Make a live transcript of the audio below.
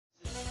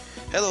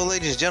Hello,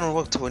 ladies and gentlemen.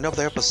 Welcome to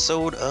another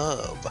episode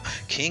of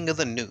King of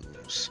the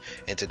News.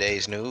 In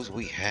today's news,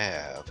 we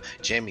have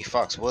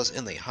Foxx was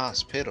in the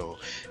hospital,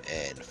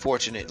 and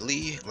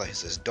fortunately, like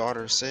his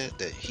daughter said,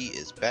 that he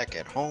is back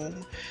at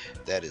home.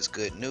 That is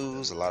good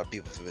news. A lot of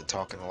people have been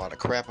talking a lot of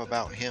crap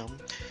about him.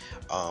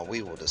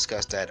 We will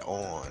discuss that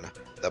on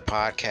the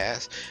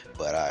podcast,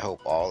 but I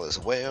hope all is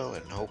well,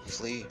 and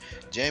hopefully,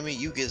 Jamie,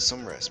 you get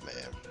some rest,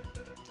 man.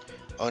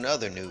 On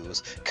other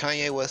news,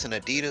 Kanye West and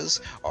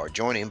Adidas are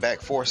joining back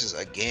forces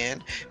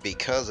again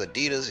because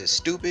Adidas is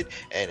stupid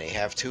and they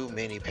have too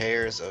many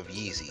pairs of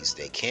Yeezys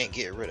they can't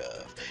get rid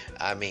of.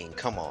 I mean,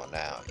 come on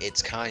now.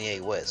 It's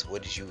Kanye West.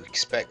 What did you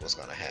expect was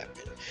going to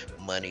happen?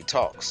 Money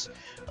talks.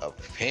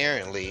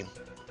 Apparently,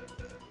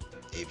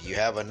 if you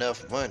have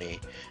enough money,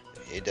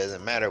 it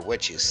doesn't matter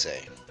what you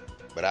say.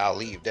 But I'll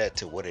leave that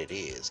to what it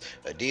is.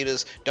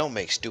 Adidas, don't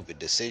make stupid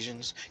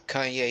decisions.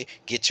 Kanye,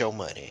 get your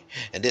money.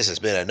 And this has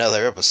been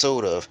another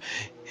episode of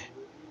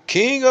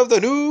King of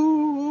the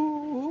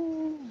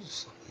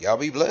News. Y'all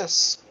be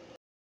blessed.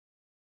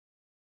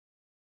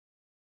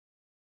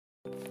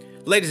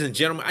 Ladies and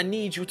gentlemen, I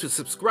need you to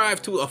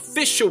subscribe to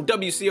official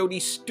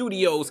WCOD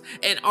Studios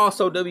and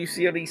also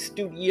WCOD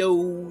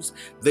Studios.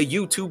 The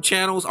YouTube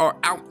channels are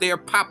out there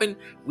popping.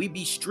 We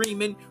be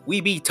streaming,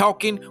 we be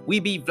talking, we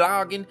be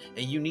vlogging,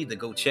 and you need to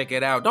go check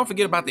it out. Don't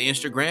forget about the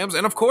Instagrams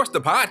and, of course,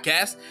 the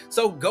podcast.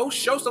 So go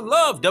show some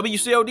love,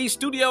 WCOD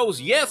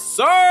Studios. Yes,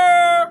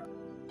 sir!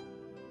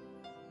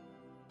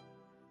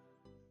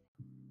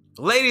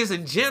 Ladies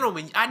and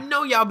gentlemen, I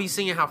know y'all be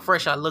seeing how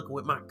fresh I look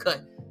with my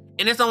cut.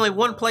 And it's only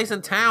one place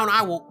in town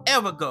I will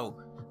ever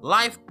go.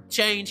 Life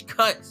Change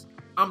Cuts.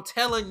 I'm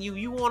telling you,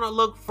 you want to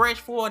look fresh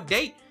for a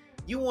date.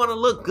 You want to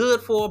look good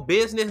for a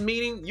business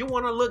meeting. You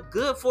want to look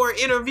good for an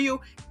interview.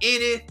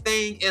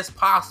 Anything is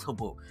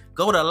possible.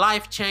 Go to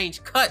Life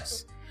Change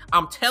Cuts.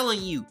 I'm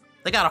telling you,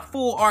 they got a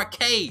full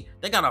arcade.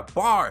 They got a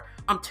bar.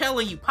 I'm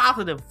telling you,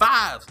 positive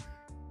vibes.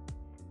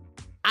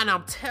 And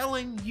I'm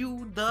telling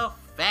you the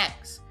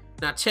facts.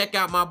 Now check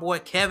out my boy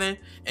Kevin,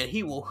 and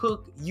he will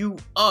hook you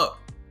up.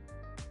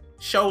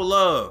 Show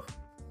love.